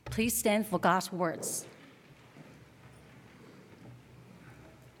Please stand for God's words.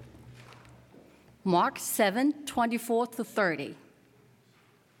 Mark 7:24-30.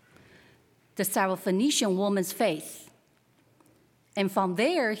 The Syrophoenician woman's faith. And from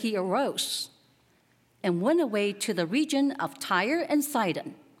there he arose and went away to the region of Tyre and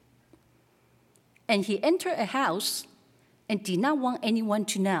Sidon. And he entered a house and did not want anyone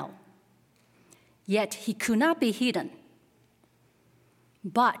to know. Yet he could not be hidden.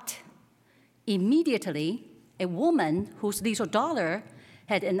 But immediately a woman whose little daughter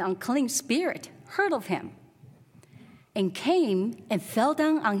had an unclean spirit heard of him and came and fell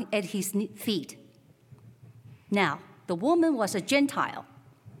down at his feet. Now, the woman was a Gentile,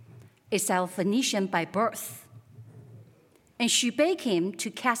 a Syrophoenician by birth, and she begged him to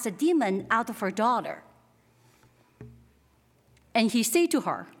cast a demon out of her daughter. And he said to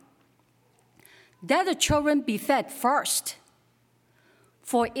her, "Let the children be fed first,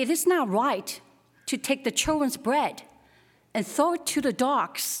 for it is not right to take the children's bread and throw it to the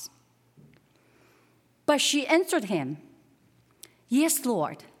dogs." But she answered him, "Yes,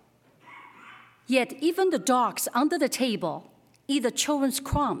 Lord. Yet even the dogs under the table eat the children's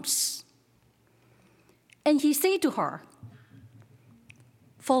crumbs." And he said to her,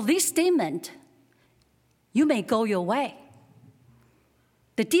 "For this statement, you may go your way.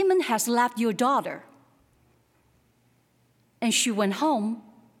 The demon has left your daughter." And she went home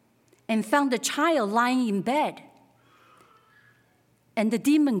and found the child lying in bed and the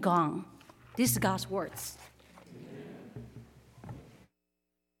demon gone. This is God's words.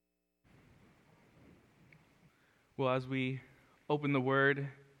 Well, as we open the Word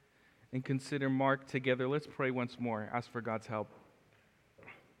and consider Mark together, let's pray once more, ask for God's help.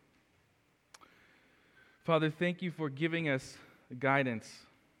 Father, thank you for giving us guidance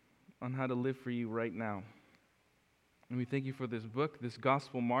on how to live for you right now. And we thank you for this book, this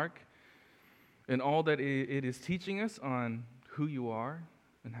Gospel Mark, and all that it is teaching us on who you are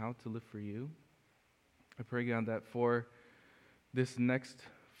and how to live for you. I pray, God, that for this next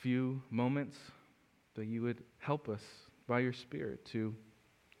few moments, that you would help us by your Spirit to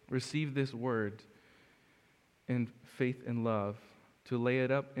receive this word in faith and love, to lay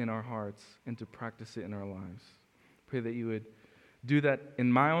it up in our hearts, and to practice it in our lives. Pray that you would do that in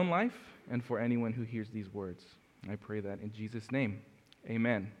my own life and for anyone who hears these words. I pray that in Jesus' name.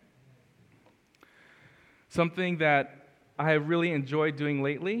 Amen. Something that I have really enjoyed doing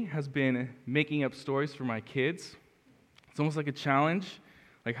lately has been making up stories for my kids. It's almost like a challenge.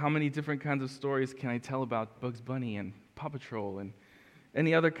 Like, how many different kinds of stories can I tell about Bugs Bunny and Paw Patrol and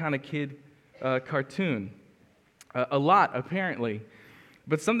any other kind of kid cartoon? A lot, apparently.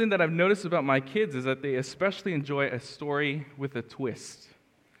 But something that I've noticed about my kids is that they especially enjoy a story with a twist.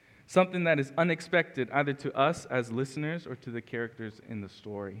 Something that is unexpected either to us as listeners or to the characters in the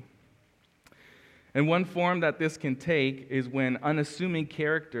story. And one form that this can take is when unassuming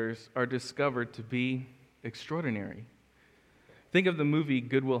characters are discovered to be extraordinary. Think of the movie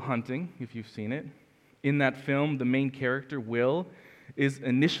Good Will Hunting, if you've seen it. In that film, the main character, Will, is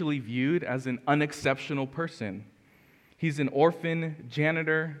initially viewed as an unexceptional person. He's an orphan,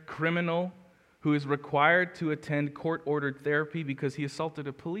 janitor, criminal who is required to attend court-ordered therapy because he assaulted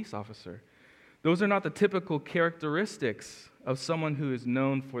a police officer. Those are not the typical characteristics of someone who is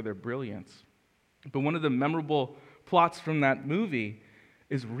known for their brilliance. But one of the memorable plots from that movie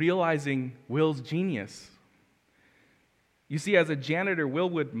is realizing Will's genius. You see, as a janitor, Will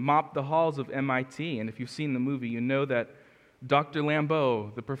would mop the halls of MIT, and if you've seen the movie, you know that Dr.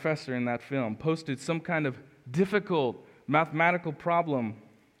 Lambeau, the professor in that film, posted some kind of difficult mathematical problem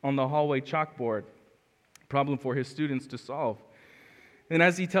on the hallway chalkboard, problem for his students to solve. And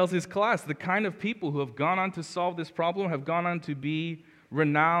as he tells his class, the kind of people who have gone on to solve this problem have gone on to be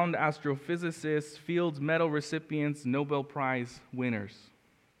renowned astrophysicists, Fields Medal recipients, Nobel Prize winners.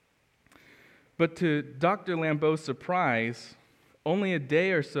 But to Dr. Lambeau's surprise, only a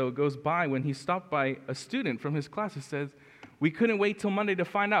day or so goes by when he's stopped by a student from his class who says, "We couldn't wait till Monday to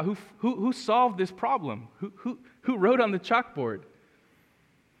find out who solved this problem, who wrote on the chalkboard."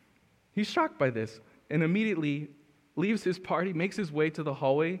 He's shocked by this and immediately leaves his party, makes his way to the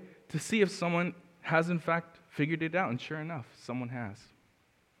hallway to see if someone has in fact figured it out. And sure enough, someone has.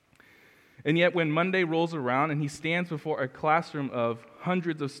 And yet when Monday rolls around and he stands before a classroom of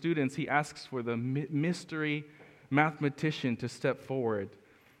hundreds of students, he asks for the mystery mathematician to step forward,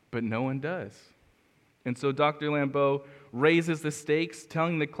 but no one does. And so Dr. Lambeau raises the stakes,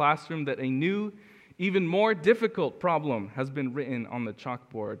 telling the classroom that a new, even more difficult problem has been written on the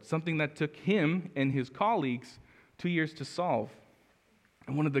chalkboard, something that took him and his colleagues 2 years to solve.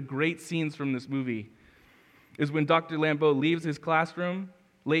 And one of the great scenes from this movie is when Dr. Lambeau leaves his classroom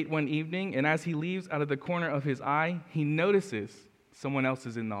late one evening, and as he leaves, out of the corner of his eye, he notices someone else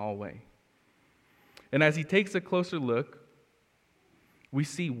is in the hallway. And as he takes a closer look, we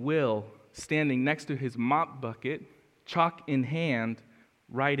see Will standing next to his mop bucket, chalk in hand,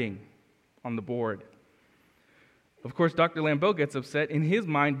 writing on the board. Of course, Dr. Lambeau gets upset. In his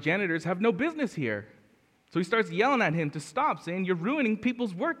mind, janitors have no business here. So he starts yelling at him to stop, saying, "You're ruining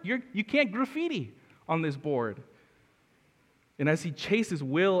people's work. You can't graffiti on this board." And as he chases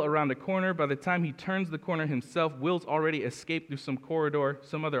Will around the corner, by the time he turns the corner himself, Will's already escaped through some corridor,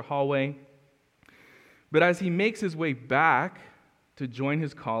 some other hallway. But as he makes his way back to join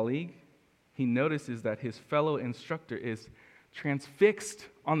his colleague, he notices that his fellow instructor is transfixed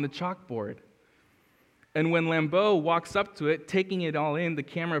on the chalkboard. And when Lambeau walks up to it, taking it all in, the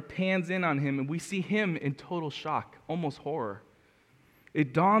camera pans in on him, and we see him in total shock, almost horror.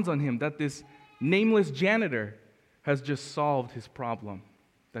 It dawns on him that this nameless janitor has just solved his problem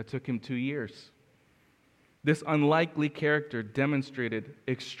that took him 2 years. This unlikely character demonstrated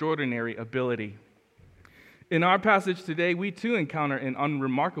extraordinary ability. In our passage today, we too encounter an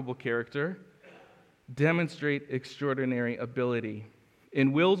unremarkable character demonstrate extraordinary ability.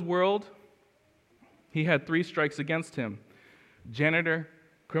 In Will's world, he had 3 strikes against him: janitor,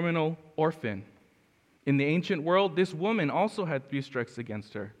 criminal, orphan. In the ancient world, this woman also had 3 strikes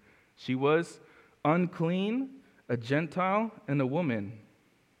against her. She was unclean, a Gentile, and a woman.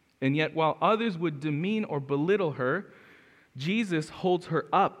 And yet, while others would demean or belittle her, Jesus holds her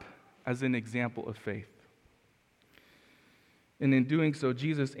up as an example of faith. And in doing so,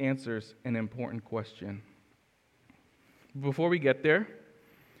 Jesus answers an important question. Before we get there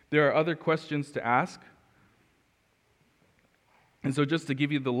are other questions to ask. And so just to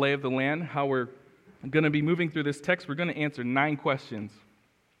give you the lay of the land, how we're going to be moving through this text, we're going to answer 9 questions.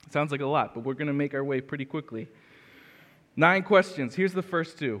 It sounds like a lot, but we're going to make our way pretty quickly. 9 questions. Here's the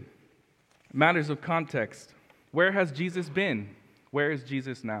first 2. Matters of context. Where has Jesus been? Where is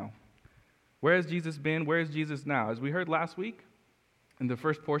Jesus now? Where has Jesus been? Where is Jesus now? As we heard last week, in the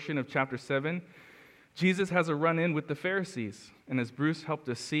first portion of chapter 7, Jesus has a run-in with the Pharisees. And as Bruce helped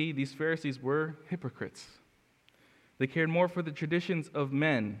us see, these Pharisees were hypocrites. They cared more for the traditions of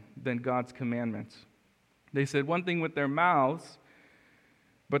men than God's commandments. They said one thing with their mouths,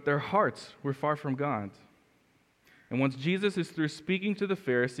 but their hearts were far from God. And once Jesus is through speaking to the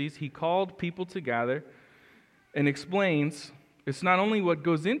Pharisees, he called people together and explains, it's not only what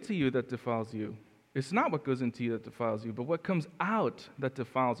goes into you that defiles you. It's not what goes into you that defiles you, but what comes out that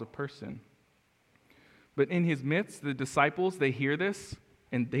defiles a person. But in his midst, the disciples, they hear this,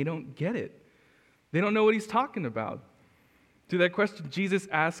 and they don't get it. They don't know what he's talking about. To that question, Jesus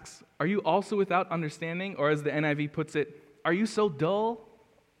asks, are you also without understanding? Or as the NIV puts it, are you so dull?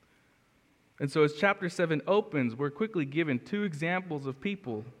 And so as chapter 7 opens, we're quickly given 2 examples of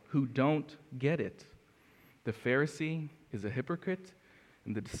people who don't get it. The Pharisee is a hypocrite,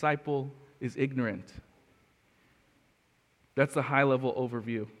 and the disciple is ignorant. That's the high-level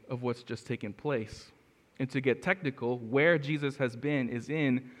overview of what's just taken place. And to get technical, where Jesus has been is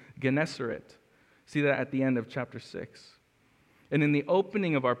in Gennesaret. See that at the end of chapter 6. And in the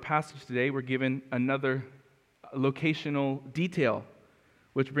opening of our passage today, we're given another locational detail,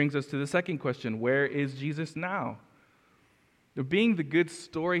 which brings us to the second question: where is Jesus now? Being the good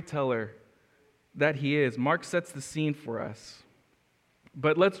storyteller that he is, Mark sets the scene for us.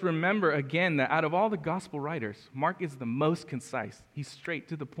 But let's remember again that out of all the gospel writers, Mark is the most concise. He's straight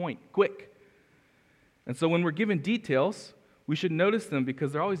to the point, quick. And so when we're given details, we should notice them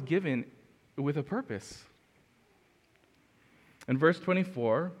because they're always given with a purpose. In verse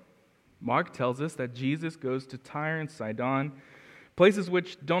 24, Mark tells us that Jesus goes to Tyre and Sidon, places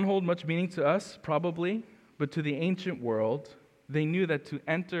which don't hold much meaning to us, probably, but to the ancient world, they knew that to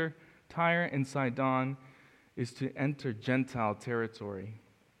enter Tyre and Sidon is to enter Gentile territory.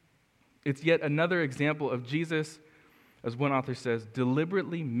 It's yet another example of Jesus, as one author says,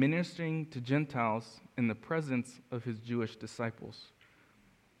 deliberately ministering to Gentiles in the presence of his Jewish disciples.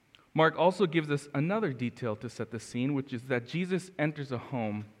 Mark also gives us another detail to set the scene, which is that Jesus enters a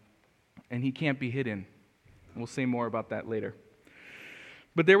home and he can't be hidden. We'll say more about that later.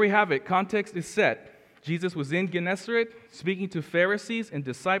 But there we have it. Context is set. Jesus was in Gennesaret, speaking to Pharisees and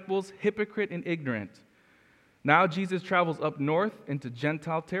disciples, hypocrite and ignorant. Now Jesus travels up north into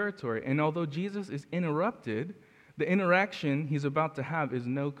Gentile territory, and although Jesus is interrupted, the interaction he's about to have is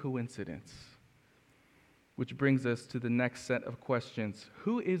no coincidence. Which brings us to the next set of questions.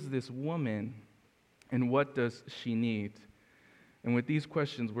 Who is this woman, and what does she need? And with these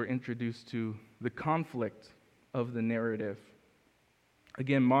questions, we're introduced to the conflict of the narrative.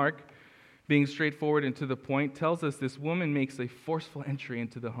 Again, Mark being straightforward and to the point, tells us this woman makes a forceful entry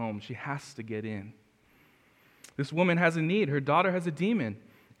into the home. She has to get in. This woman has a need. Her daughter has a demon.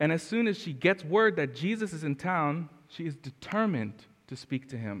 And as soon as she gets word that Jesus is in town, she is determined to speak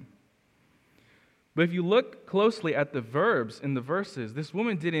to him. But if you look closely at the verbs in the verses, this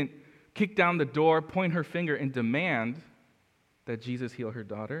woman didn't kick down the door, point her finger, and demand that Jesus heal her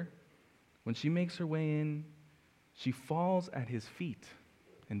daughter. When she makes her way in, she falls at his feet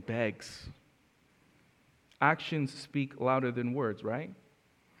and begs. Actions speak louder than words, right?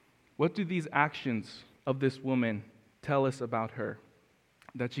 What do these actions of this woman tell us about her?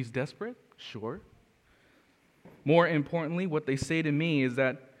 That she's desperate? Sure. More importantly, what they say to me is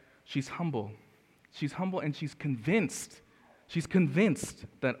that she's humble. She's humble and she's convinced. She's convinced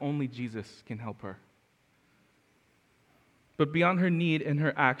that only Jesus can help her. But beyond her need and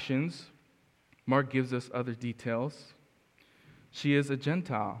her actions, Mark gives us other details. She is a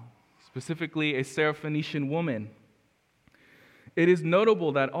Gentile, specifically a Syrophoenician woman. It is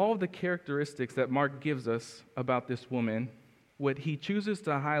notable that all of the characteristics that Mark gives us about this woman, what he chooses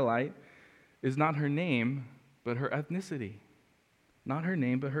to highlight is not her name, but her ethnicity. Not her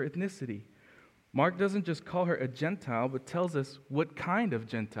name, but her ethnicity. Mark doesn't just call her a Gentile, but tells us what kind of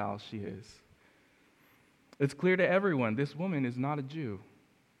Gentile she is. It's clear to everyone, this woman is not a Jew.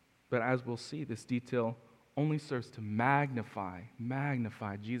 But as we'll see, this detail only serves to magnify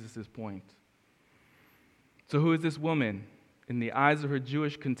Jesus' point. So who is this woman? In the eyes of her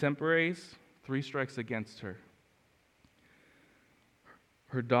Jewish contemporaries, 3 strikes against her.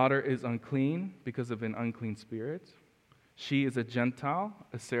 Her daughter is unclean because of an unclean spirit. She is a Gentile,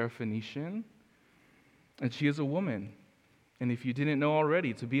 a Syrophoenician, and she is a woman. And if you didn't know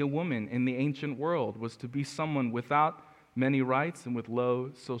already, to be a woman in the ancient world was to be someone without many rights and with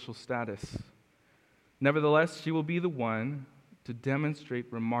low social status. Nevertheless, she will be the one to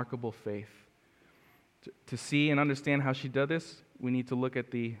demonstrate remarkable faith. To see and understand how she does this, we need to look at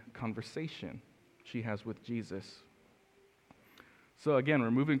the conversation she has with Jesus. So again,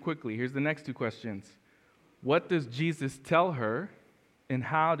 we're moving quickly. Here's the next 2 questions. What does Jesus tell her, and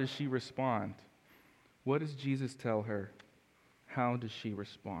how does she respond? What does Jesus tell her? How does she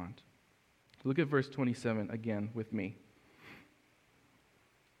respond? Look at verse 27 again with me.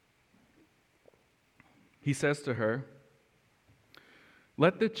 He says to her,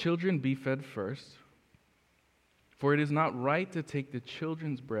 "Let the children be fed first, for it is not right to take the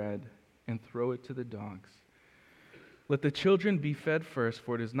children's bread and throw it to the dogs. Let the children be fed first,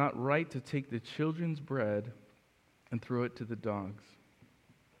 for it is not right to take the children's bread and throw it to the dogs."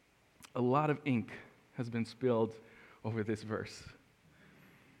 A lot of ink has been spilled over this verse.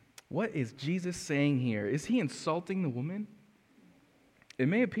 What is Jesus saying here? Is he insulting the woman? It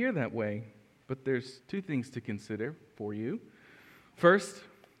may appear that way, but there's 2 things to consider for you. First,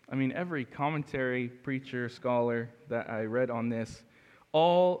 every commentary, preacher, scholar that I read on this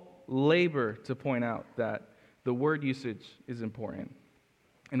all labor to point out that the word usage is important.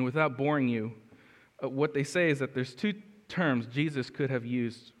 And without boring you, what they say is that there's 2 terms Jesus could have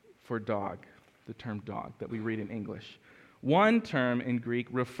used for dog, the term dog that we read in English. One term in Greek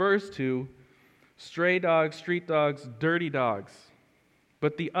refers to stray dogs, street dogs, dirty dogs.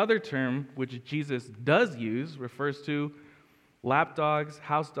 But the other term, which Jesus does use, refers to lap dogs,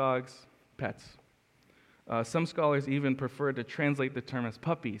 house dogs, pets. Some scholars even prefer to translate the term as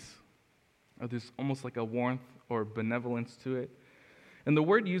puppies. There's almost like a warmth or benevolence to it. And the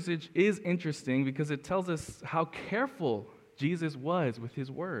word usage is interesting because it tells us how careful Jesus was with his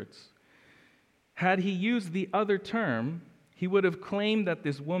words. Had he used the other term, he would have claimed that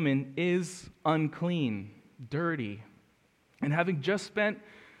this woman is unclean, dirty. And having just spent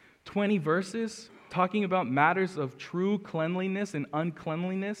 20 verses talking about matters of true cleanliness and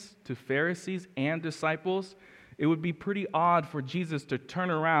uncleanliness to Pharisees and disciples, it would be pretty odd for Jesus to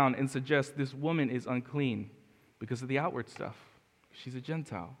turn around and suggest this woman is unclean because of the outward stuff. She's a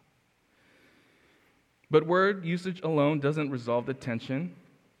Gentile. But word usage alone doesn't resolve the tension,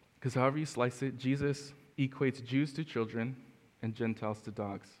 because however you slice it, Jesus equates Jews to children and Gentiles to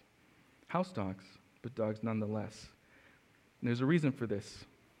dogs. House dogs, but dogs nonetheless. And there's a reason for this.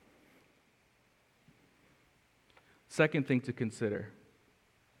 Second thing to consider,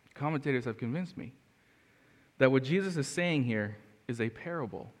 commentators have convinced me that what Jesus is saying here is a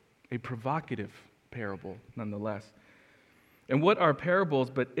parable, a provocative parable nonetheless. And what are parables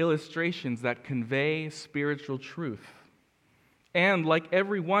but illustrations that convey spiritual truth? And like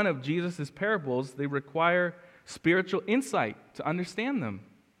every one of Jesus' parables, they require spiritual insight to understand them.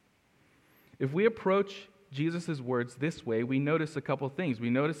 If we approach Jesus' words this way, we notice a couple things. We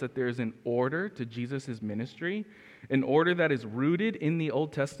notice that there is an order to Jesus' ministry, an order that is rooted in the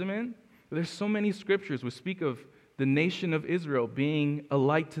Old Testament, There's so many scriptures which speak of the nation of Israel being a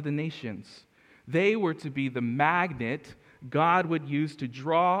light to the nations. They were to be the magnet God would use to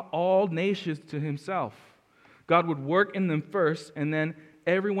draw all nations to himself. God would work in them first, and then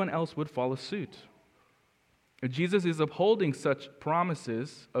everyone else would follow suit. And Jesus is upholding such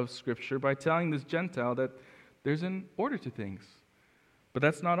promises of Scripture by telling this Gentile that there's an order to things. But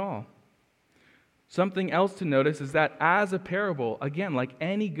that's not all. Something else to notice is that as a parable, again, like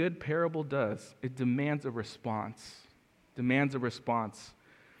any good parable does, it demands a response. Demands a response.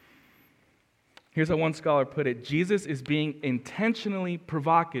 Here's how one scholar put it: Jesus is being intentionally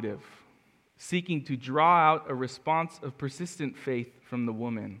provocative, seeking to draw out a response of persistent faith from the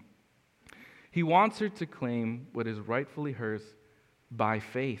woman. He wants her to claim what is rightfully hers by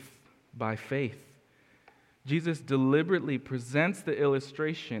faith. By faith. Jesus deliberately presents the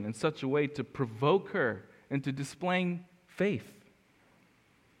illustration in such a way to provoke her into displaying faith.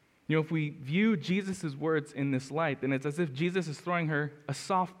 You know, if we view Jesus' words in this light, then it's as if Jesus is throwing her a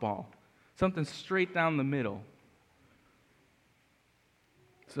softball, something straight down the middle,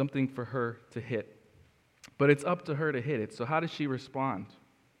 something for her to hit. But it's up to her to hit it. So how does she respond?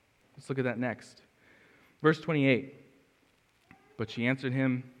 Let's look at that next. Verse 28. But she answered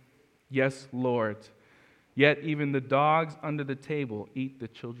him, "Yes, Lord. Yet even the dogs under the table eat the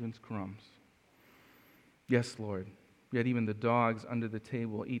children's crumbs." Yes, Lord. Yet even the dogs under the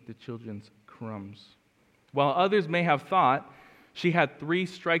table eat the children's crumbs. While others may have thought she had 3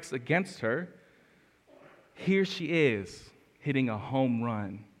 strikes against her, here she is hitting a home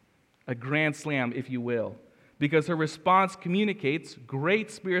run, a grand slam, if you will, because her response communicates great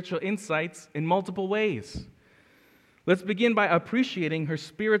spiritual insights in multiple ways. Let's begin by appreciating her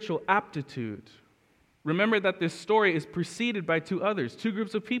spiritual aptitude. Remember that this story is preceded by 2 others, 2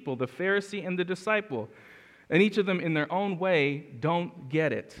 groups of people, the Pharisee and the disciple, and each of them in their own way don't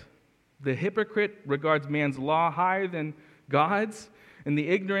get it. The hypocrite regards man's law higher than God's, and the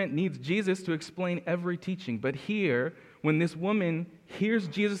ignorant needs Jesus to explain every teaching. But here, when this woman hears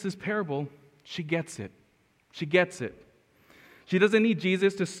Jesus' parable, she gets it. She gets it. She doesn't need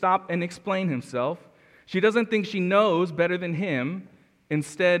Jesus to stop and explain himself. She doesn't think she knows better than him.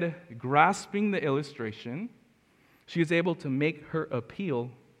 Instead, grasping the illustration, she is able to make her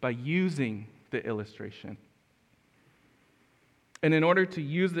appeal by using the illustration. And in order to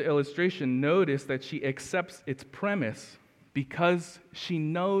use the illustration, notice that she accepts its premise because she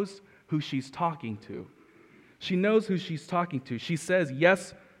knows who she's talking to. She knows who she's talking to. She says,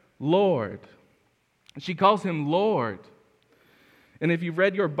 "Yes, Lord." She calls him Lord. And if you've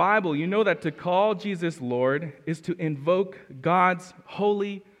read your Bible, you know that to call Jesus Lord is to invoke God's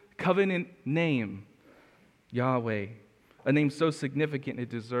holy covenant name, Yahweh, a name so significant it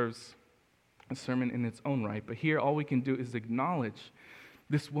deserves a sermon in its own right. But here all we can do is acknowledge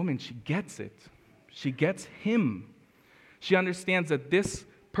this woman. She gets it. She gets him. She understands that this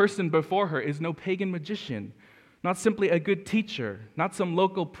person before her is no pagan magician, not simply a good teacher, not some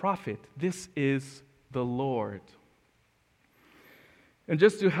local prophet. This is the Lord. And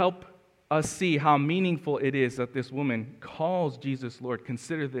just to help us see how meaningful it is that this woman calls Jesus Lord,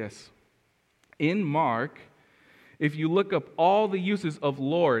 consider this. In Mark, if you look up all the uses of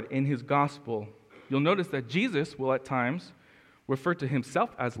Lord in his gospel, you'll notice that Jesus will at times refer to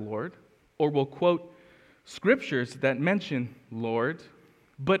himself as Lord, or will quote scriptures that mention Lord,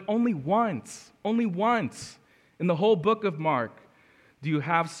 but only once in the whole book of Mark do you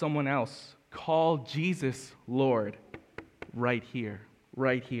have someone else call Jesus Lord. Right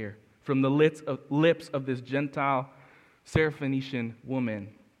here, from the lips of this Gentile Syrophoenician woman.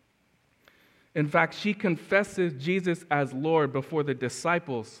 In fact, she confesses Jesus as Lord before the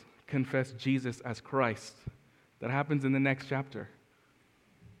disciples confess Jesus as Christ. That happens in the next chapter.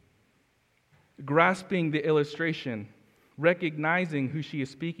 Grasping the illustration, recognizing who she is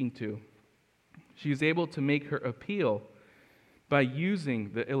speaking to, she is able to make her appeal by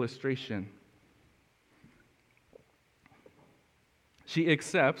using the illustration. She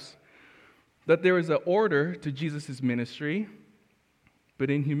accepts that there is an order to Jesus' ministry, but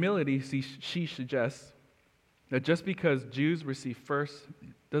in humility, she suggests that just because Jews receive first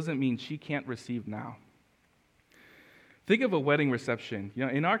doesn't mean she can't receive now. Think of a wedding reception. You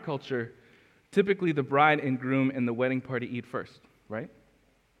know, in our culture, typically the bride and groom and the wedding party eat first, right?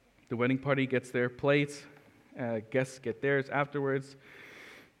 The wedding party gets their plates, guests get theirs afterwards.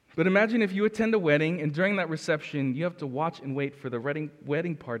 But imagine if you attend a wedding, and during that reception, you have to watch and wait for the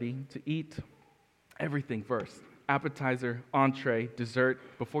wedding party to eat everything first. Appetizer, entree, dessert,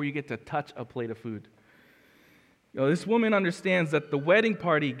 before you get to touch a plate of food. You know, this woman understands that the wedding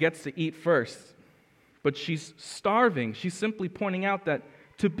party gets to eat first, but she's starving. She's simply pointing out that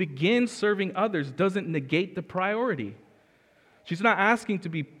to begin serving others doesn't negate the priority. She's not asking to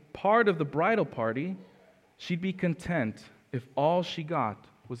be part of the bridal party. She'd be content if all she got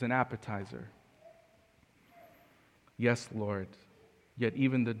was an appetizer. Yes, Lord, yet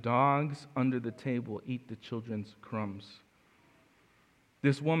even the dogs under the table eat the children's crumbs.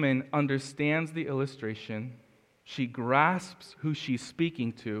 This woman understands the illustration. She grasps who she's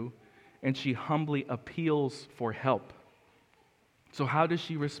speaking to, and she humbly appeals for help. So how does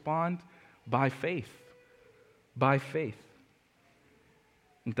she respond? By faith. By faith.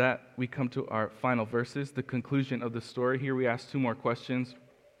 With that, we come to our final verses, the conclusion of the story. Here we ask two more questions.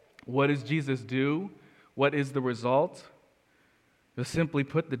 What does Jesus do? What is the result? Just simply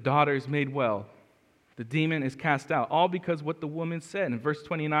put, the daughter is made well. The demon is cast out, all because what the woman said. In verse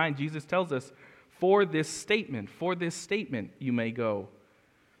 29, Jesus tells us, for this statement, you may go.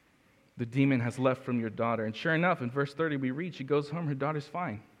 The demon has left from your daughter. And sure enough, in verse 30, we read, she goes home, her daughter's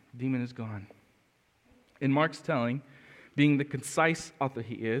fine. The demon is gone. In Mark's telling, being the concise author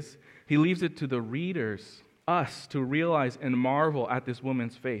he is, he leaves it to the readers, us, to realize and marvel at this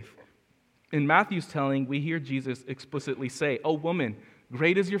woman's faith. In Matthew's telling, we hear Jesus explicitly say, "O woman,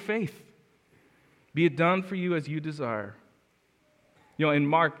 great is your faith. Be it done for you as you desire." In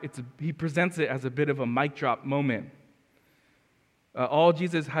Mark, he presents it as a bit of a mic drop moment. All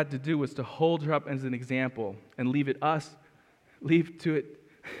Jesus had to do was to hold her up as an example and leave it to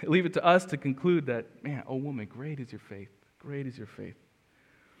us to conclude that, man, oh woman, great is your faith. Great is your faith.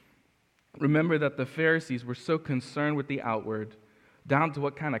 Remember that the Pharisees were so concerned with the outward, down to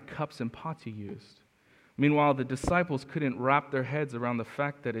what kind of cups and pots you used. Meanwhile, the disciples couldn't wrap their heads around the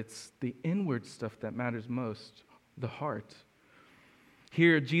fact that it's the inward stuff that matters most, the heart.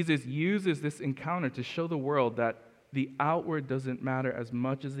 Here, Jesus uses this encounter to show the world that the outward doesn't matter as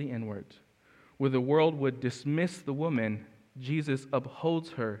much as the inward. Where the world would dismiss the woman, Jesus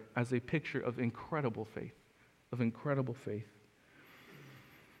upholds her as a picture of incredible faith.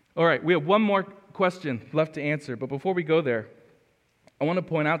 All right, we have one more question left to answer, but before we go there, I want to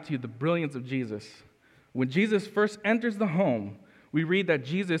point out to you the brilliance of Jesus. When Jesus first enters the home, we read that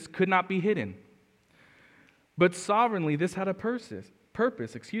Jesus could not be hidden. But sovereignly, this had a purpose.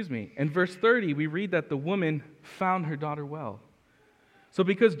 In verse 30, we read that the woman found her daughter well. So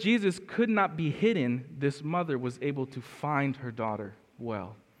because Jesus could not be hidden, this mother was able to find her daughter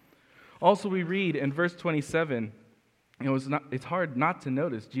well. Also, we read in verse 27, it's hard not to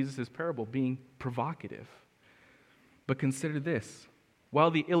notice Jesus' parable being provocative. But consider this.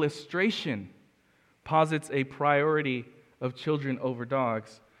 While the illustration posits a priority of children over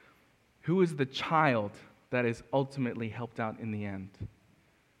dogs, who is the child that is ultimately helped out in the end?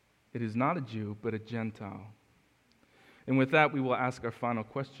 It is not a Jew, but a Gentile. And with that, we will ask our final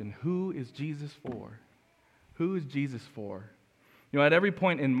question. Who is Jesus for? Who is Jesus for? At every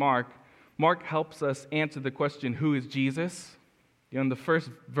point in Mark helps us answer the question, who is Jesus? In the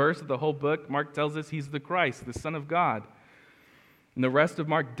first verse of the whole book, Mark tells us he's the Christ, the Son of God. And the rest of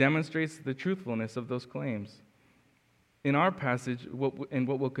Mark demonstrates the truthfulness of those claims. In our passage, what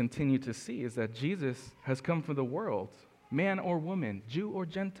we'll continue to see is that Jesus has come for the world, man or woman, Jew or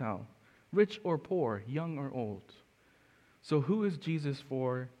Gentile, rich or poor, young or old. So who is Jesus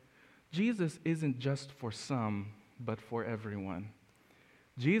for? Jesus isn't just for some, but for everyone.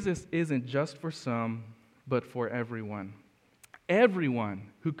 Jesus isn't just for some, but for everyone. Everyone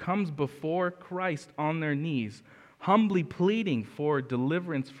who comes before Christ on their knees, humbly pleading for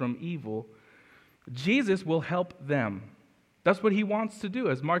deliverance from evil, Jesus will help them. That's what he wants to do.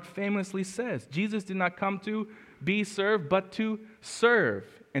 As Mark famously says, Jesus did not come to be served, but to serve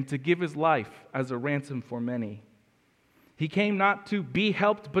and to give his life as a ransom for many. He came not to be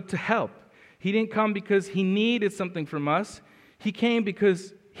helped, but to help. He didn't come because he needed something from us. He came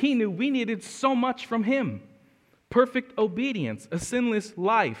because he knew we needed so much from him. Perfect obedience, a sinless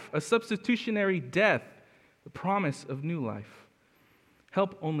life, a substitutionary death, the promise of new life.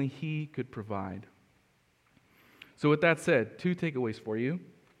 Help only he could provide. So with that said, 2 takeaways for you.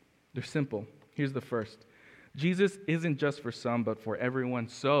 They're simple. Here's the first. Jesus isn't just for some, but for everyone.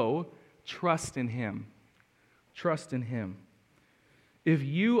 So trust in him. Trust in him. If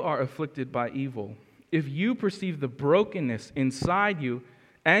you are afflicted by evil, if you perceive the brokenness inside you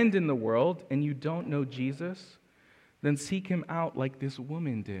and in the world, and you don't know Jesus, then seek him out like this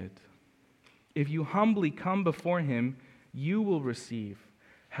woman did. If you humbly come before him, you will receive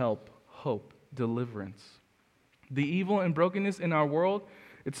help, hope, deliverance. The evil and brokenness in our world,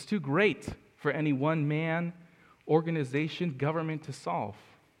 it's too great for any one man, organization, government to solve.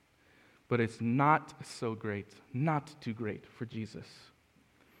 But it's not so great, not too great for Jesus.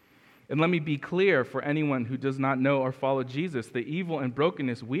 And let me be clear for anyone who does not know or follow Jesus, the evil and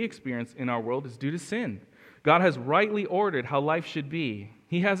brokenness we experience in our world is due to sin. God has rightly ordered how life should be.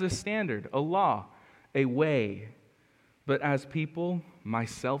 He has a standard, a law, a way. But as people,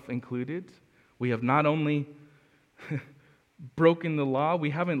 myself included, we have not only broken the law, we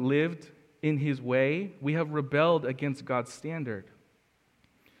haven't lived in His way, we have rebelled against God's standard.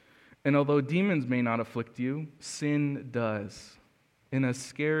 And although demons may not afflict you, sin does. And as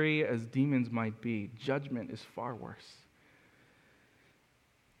scary as demons might be, judgment is far worse.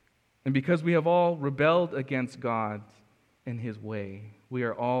 And because we have all rebelled against God and His way, we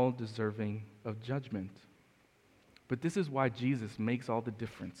are all deserving of judgment. But this is why Jesus makes all the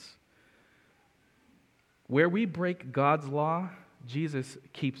difference. Where we break God's law, Jesus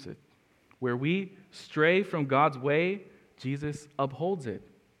keeps it. Where we stray from God's way, Jesus upholds it.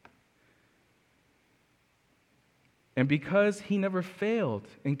 And because He never failed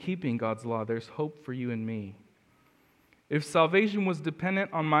in keeping God's law, there's hope for you and me. If salvation was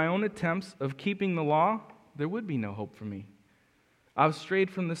dependent on my own attempts of keeping the law, there would be no hope for me. I've strayed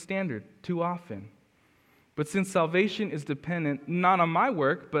from the standard too often. But since salvation is dependent not on my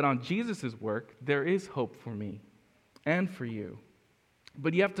work, but on Jesus' work, there is hope for me and for you.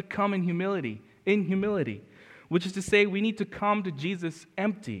 But you have to come in humility, which is to say we need to come to Jesus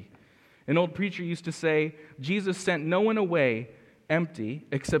empty. An old preacher used to say, Jesus sent no one away empty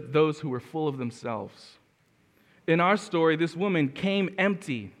except those who were full of themselves. In our story, this woman came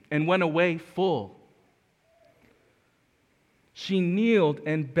empty and went away full. She kneeled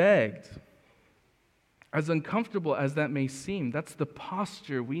and begged. As uncomfortable as that may seem, that's the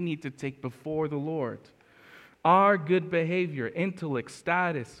posture we need to take before the Lord. Our good behavior, intellect,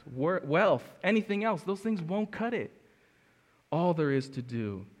 status, wealth, anything else, those things won't cut it. All there is to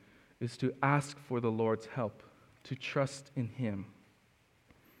do is to ask for the Lord's help, to trust in Him.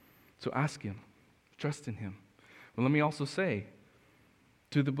 So ask Him, trust in Him. But let me also say,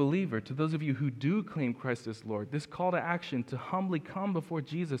 to the believer, to those of you who do claim Christ as Lord, this call to action to humbly come before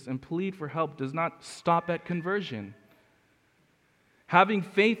Jesus and plead for help does not stop at conversion. Having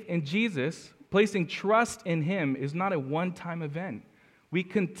faith in Jesus, placing trust in Him, is not a one-time event. We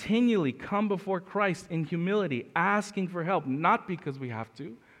continually come before Christ in humility, asking for help, not because we have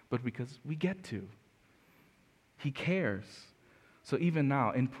to, but because we get to. He cares. So even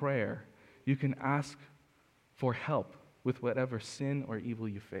now, in prayer, you can ask for help with whatever sin or evil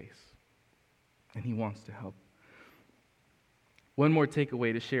you face. And He wants to help. One more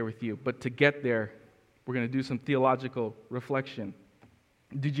takeaway to share with you, but to get there, we're going to do some theological reflection.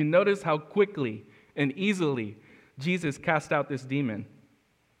 Did you notice how quickly and easily Jesus cast out this demon?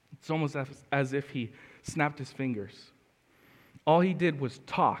 It's almost as if He snapped His fingers. All He did was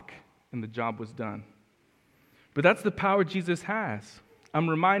talk, and the job was done. But that's the power Jesus has. I'm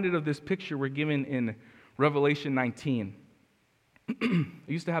reminded of this picture we're given in Revelation 19. I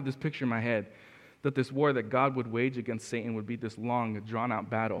used to have this picture in my head that this war that God would wage against Satan would be this long, drawn-out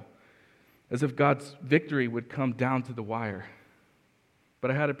battle, as if God's victory would come down to the wire. But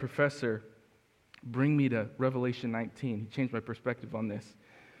I had a professor bring me to Revelation 19. He changed my perspective on this.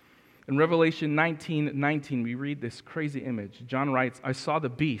 In Revelation 19:19, we read this crazy image. John writes, I saw the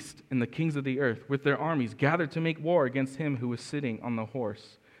beast and the kings of the earth with their armies gathered to make war against him who was sitting on the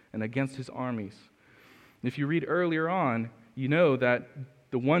horse and against his armies. And if you read earlier on, you know that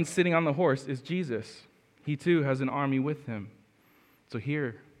the one sitting on the horse is Jesus. He too has an army with him. So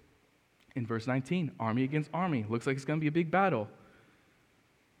here in verse 19, army against army. Looks like it's going to be a big battle.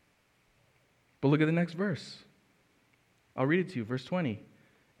 But look at the next verse. I'll read it to you, verse 20.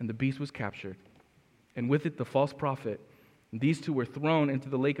 And the beast was captured, and with it the false prophet. And these two were thrown into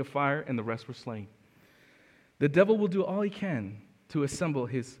the lake of fire, and the rest were slain. The devil will do all he can to assemble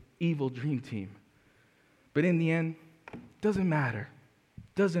his evil dream team. But in the end, doesn't matter.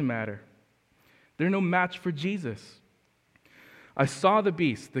 Doesn't matter. They're no match for Jesus. I saw the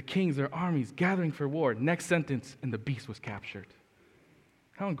beast, the kings, their armies gathering for war. Next sentence, and the beast was captured.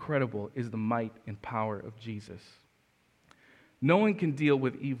 How incredible is the might and power of Jesus. No one can deal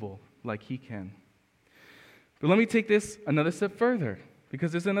with evil like He can. But let me take this another step further,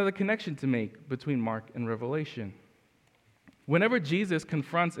 because there's another connection to make between Mark and Revelation. Whenever Jesus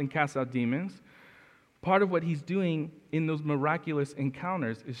confronts and casts out demons, part of what He's doing in those miraculous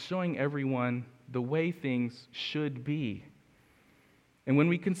encounters is showing everyone the way things should be. And when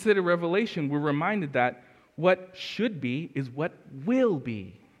we consider Revelation, we're reminded that what should be is what will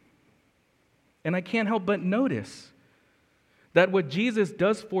be. And I can't help but notice that what Jesus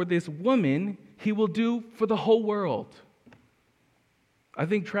does for this woman, He will do for the whole world. I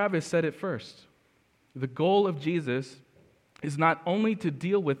think Travis said it first. The goal of Jesus is not only to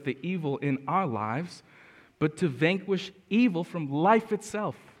deal with the evil in our lives, but to vanquish evil from life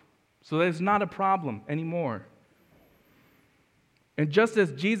itself, so that it's not a problem anymore. And just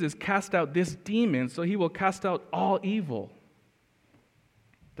as Jesus cast out this demon, so he will cast out all evil.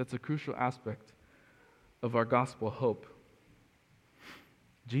 That's a crucial aspect of our gospel hope.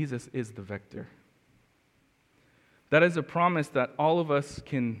 Jesus is the vector. That is a promise that all of us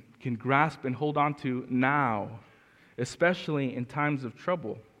can grasp and hold on to now, especially in times of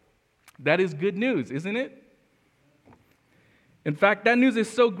trouble. That is good news, isn't it? In fact, that news is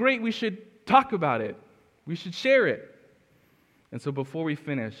so great we should talk about it. We should share it. And so before we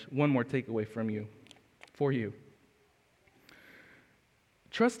finish, one more takeaway for you.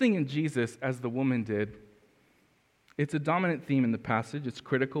 Trusting in Jesus as the woman did, it's a dominant theme in the passage. It's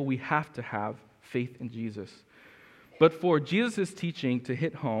critical. We have to have faith in Jesus. But for Jesus' teaching to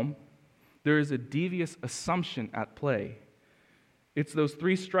hit home, there is a devious assumption at play. It's those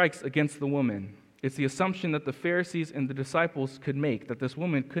 3 strikes against the woman. It's the assumption that the Pharisees and the disciples could make, that this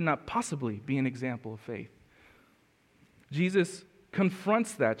woman could not possibly be an example of faith. Jesus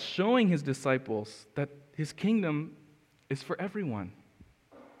confronts that, showing his disciples that his kingdom is for everyone.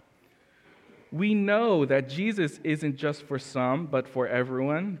 We know that Jesus isn't just for some, but for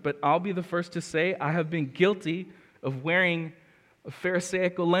everyone. But I'll be the first to say I have been guilty of wearing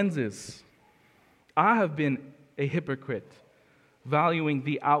Pharisaical lenses. I have been a hypocrite, valuing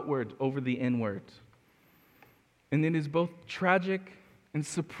the outward over the inward. And it is both tragic and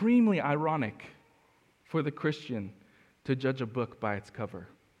supremely ironic for the Christian to judge a book by its cover.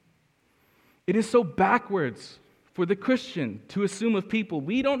 It is so backwards for the Christian to assume of people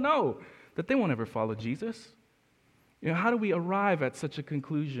we don't know that they won't ever follow Jesus. How do we arrive at such a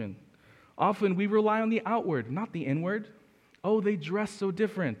conclusion? Often we rely on the outward, not the inward. Oh, they dress so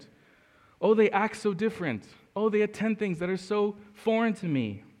different. Oh, they act so different. Oh, they attend things that are so foreign to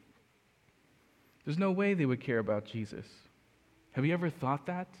me. There's no way they would care about Jesus. Have you ever thought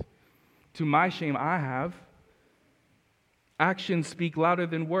that? To my shame, I have. Actions speak louder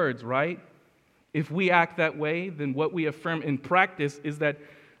than words, right? If we act that way, then what we affirm in practice is that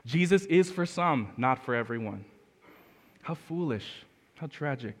Jesus is for some, not for everyone. How foolish, how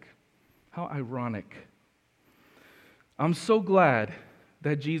tragic, how ironic. I'm so glad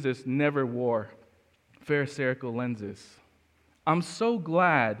that Jesus never wore Pharisaical lenses. I'm so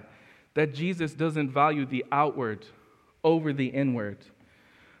glad that Jesus doesn't value the outward over the inward.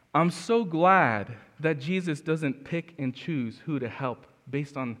 I'm so glad that Jesus doesn't pick and choose who to help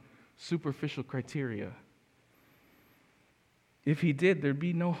based on superficial criteria. If he did, there'd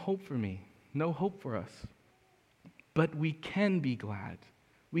be no hope for me, no hope for us. But we can be glad.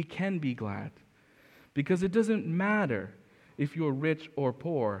 We can be glad. Because it doesn't matter if you're rich or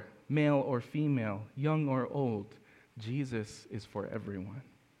poor, male or female, young or old, Jesus is for everyone.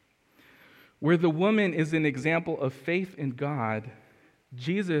 Where the woman is an example of faith in God,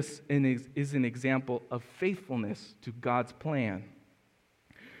 Jesus is an example of faithfulness to God's plan.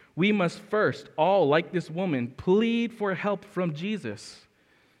 We must first, all like this woman, plead for help from Jesus.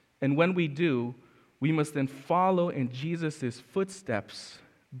 And when we do, we must then follow in Jesus' footsteps,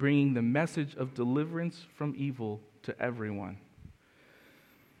 bringing the message of deliverance from evil to everyone.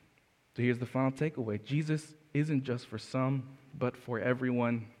 So here's the final takeaway. Jesus isn't just for some, but for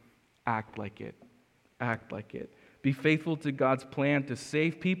everyone. Act like it. Act like it. Be faithful to God's plan to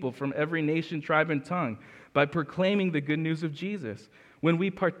save people from every nation, tribe, and tongue by proclaiming the good news of Jesus. When we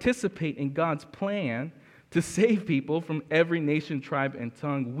participate in God's plan to save people from every nation, tribe, and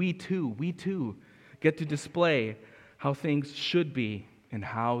tongue, we too get to display how things should be and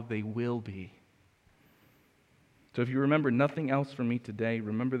how they will be. So if you remember nothing else from me today,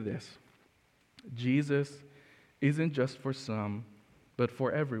 remember this. Jesus isn't just for some, but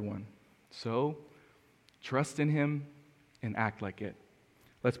for everyone. So trust in him and act like it.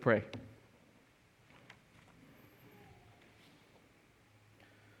 Let's pray.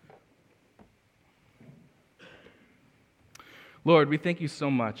 Lord, we thank you so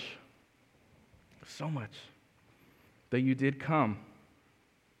much that you did come,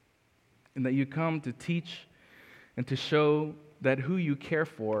 and that you come to teach and to show that who you care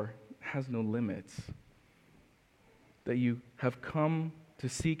for has no limits, that you have come to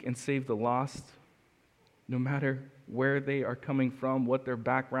seek and save the lost, no matter where they are coming from, what their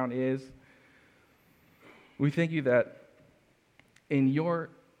background is. We thank you that in your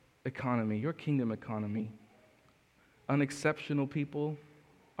economy, your kingdom economy, unexceptional people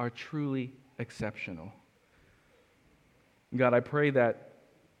are truly exceptional. God, I pray that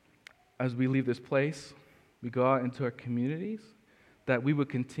as we leave this place, we go out into our communities, that we would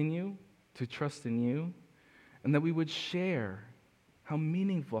continue to trust in you and that we would share how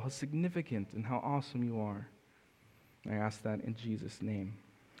meaningful, how significant, and how awesome you are. I ask that in Jesus' name.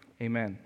 Amen.